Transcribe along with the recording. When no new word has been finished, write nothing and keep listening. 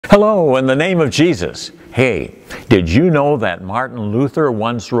Hello, in the name of Jesus. Hey, did you know that Martin Luther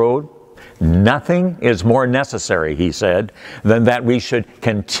once wrote, "Nothing is more necessary," he said, "than that we should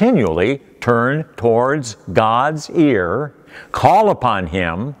continually turn towards God's ear, call upon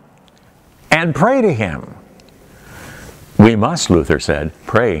Him, and pray to Him." We must, Luther said,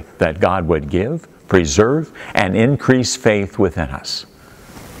 pray that God would give, preserve, and increase faith within us.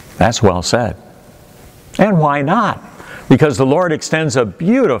 That's well said. And why not? Because the Lord extends a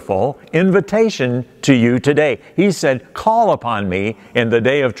beautiful invitation to you today. He said, "Call upon me in the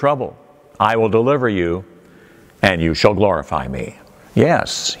day of trouble. I will deliver you, and you shall glorify me."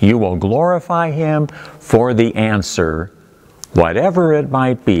 Yes, you will glorify Him for the answer, whatever it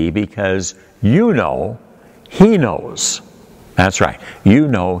might be, because you know He knows. That's right. You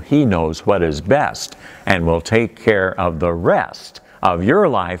know He knows what is best and will take care of the rest of your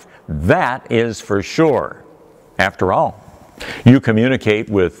life. That is for sure. After all, you communicate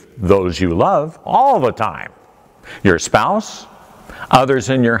with those you love all the time. Your spouse, others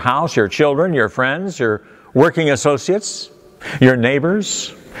in your house, your children, your friends, your working associates, your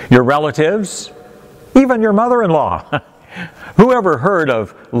neighbors, your relatives, even your mother-in-law. Who ever heard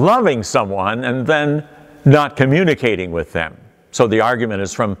of loving someone and then not communicating with them? So the argument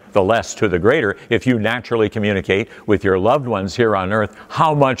is from the less to the greater. If you naturally communicate with your loved ones here on earth,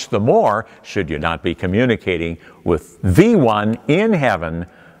 how much the more should you not be communicating with the one in heaven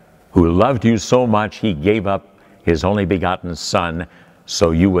who loved you so much He gave up His only begotten Son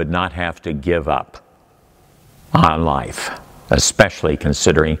so you would not have to give up on life, especially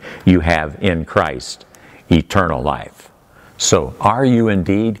considering you have in Christ eternal life. So are you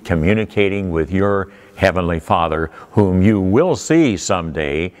indeed communicating with your Heavenly Father, whom you will see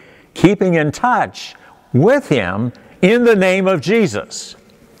someday, keeping in touch with Him in the name of Jesus?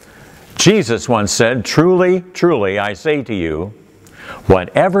 Jesus once said, "Truly, truly, I say to you,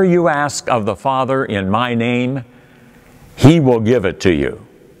 whatever you ask of the Father in my name, He will give it to you.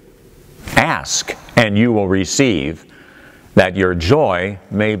 Ask, and you will receive, that your joy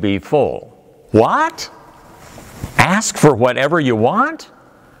may be full." What? Ask for whatever you want?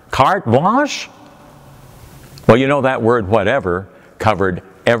 Carte blanche? Well, you know, that word "whatever" covered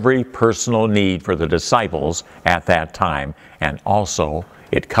every personal need for the disciples at that time, and also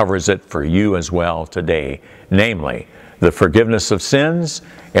it covers it for you as well today, namely the forgiveness of sins,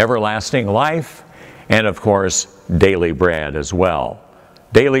 everlasting life, and of course daily bread as well.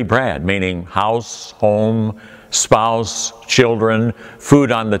 Daily bread meaning house, home, spouse, children,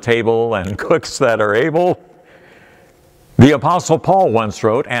 food on the table, and cooks that are able. The Apostle Paul once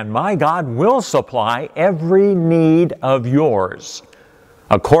wrote, "And my God will supply every need of yours,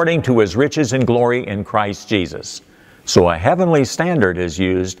 according to His riches and glory in Christ Jesus." So a heavenly standard is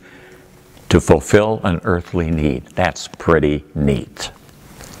used to fulfill an earthly need. That's pretty neat.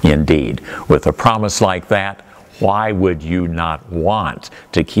 Indeed, with a promise like that, why would you not want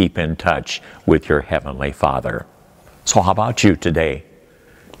to keep in touch with your Heavenly Father? So how about you today?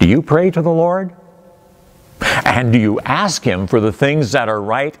 Do you pray to the Lord? And do you ask Him for the things that are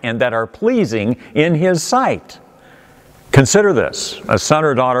right and that are pleasing in His sight? Consider this. A son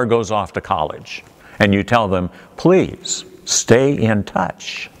or daughter goes off to college, and you tell them, "Please stay in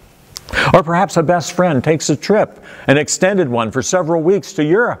touch." Or perhaps a best friend takes a trip, an extended one for several weeks to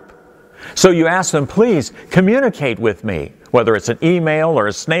Europe. So you ask them, "Please communicate with me," whether it's an email or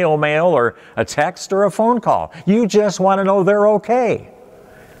a snail mail or a text or a phone call. You just want to know they're okay.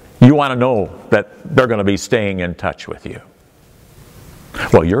 You want to know that they're going to be staying in touch with you.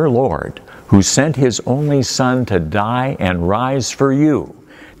 Well, your Lord, who sent His only Son to die and rise for you,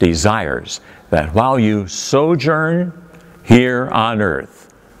 desires that while you sojourn here on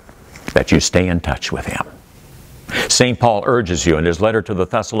earth, that you stay in touch with Him. St. Paul urges you in his letter to the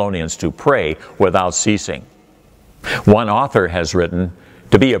Thessalonians to pray without ceasing. One author has written,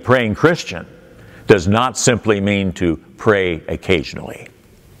 to be a praying Christian does not simply mean to pray occasionally,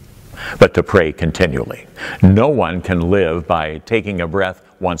 but to pray continually. No one can live by taking a breath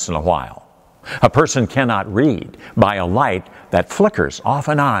once in a while. A person cannot read by a light that flickers off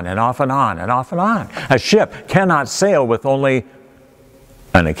and on and off and on and off and on. A ship cannot sail with only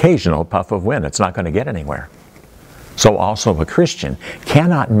an occasional puff of wind. It's not going to get anywhere. So also a Christian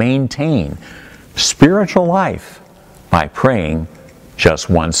cannot maintain spiritual life by praying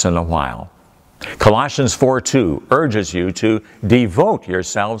just once in a while. Colossians 4:2 urges you to devote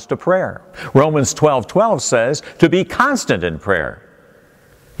yourselves to prayer. Romans 12:12 says to be constant in prayer.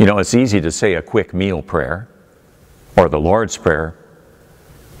 You know, it's easy to say a quick meal prayer or the Lord's Prayer,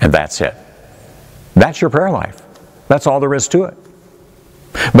 and that's it. That's your prayer life. That's all there is to it.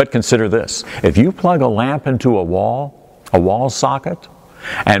 But consider this. If you plug a lamp into a wall socket,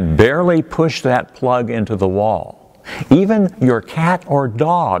 and barely push that plug into the wall. Even your cat or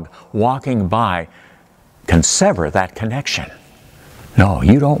dog walking by can sever that connection. No,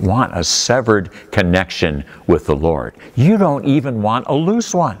 you don't want a severed connection with the Lord. You don't even want a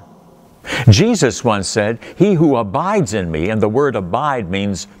loose one. Jesus once said, "He who abides in me," and the word abide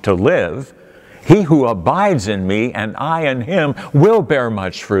means to live, "he who abides in me and I in him will bear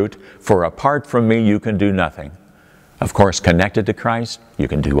much fruit, for apart from me you can do nothing." Of course, connected to Christ, you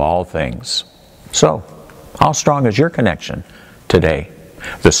can do all things. So, how strong is your connection today?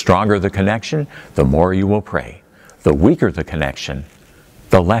 The stronger the connection, the more you will pray. The weaker the connection,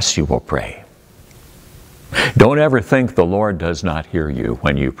 the less you will pray. Don't ever think the Lord does not hear you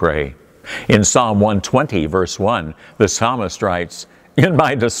when you pray. In Psalm 120, verse 1, the psalmist writes, "In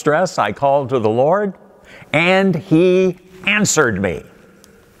my distress I called to the Lord, and He answered me."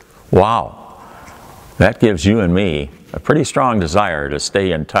 Wow. That gives you and me a pretty strong desire to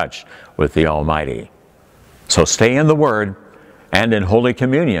stay in touch with the Almighty. So stay in the Word, and in Holy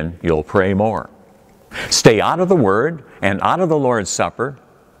Communion, you'll pray more. Stay out of the Word and out of the Lord's Supper,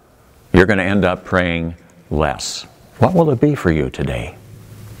 you're going to end up praying less. What will it be for you today?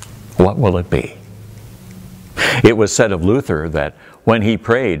 What will it be? It was said of Luther that when he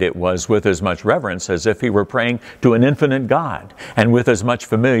prayed, it was with as much reverence as if he were praying to an infinite God, and with as much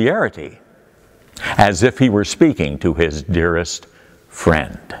familiarity as if he were speaking to his dearest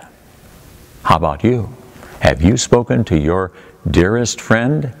friend. How about you? Have you spoken to your dearest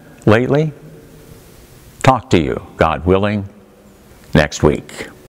friend lately? Talk to you, God willing, next week.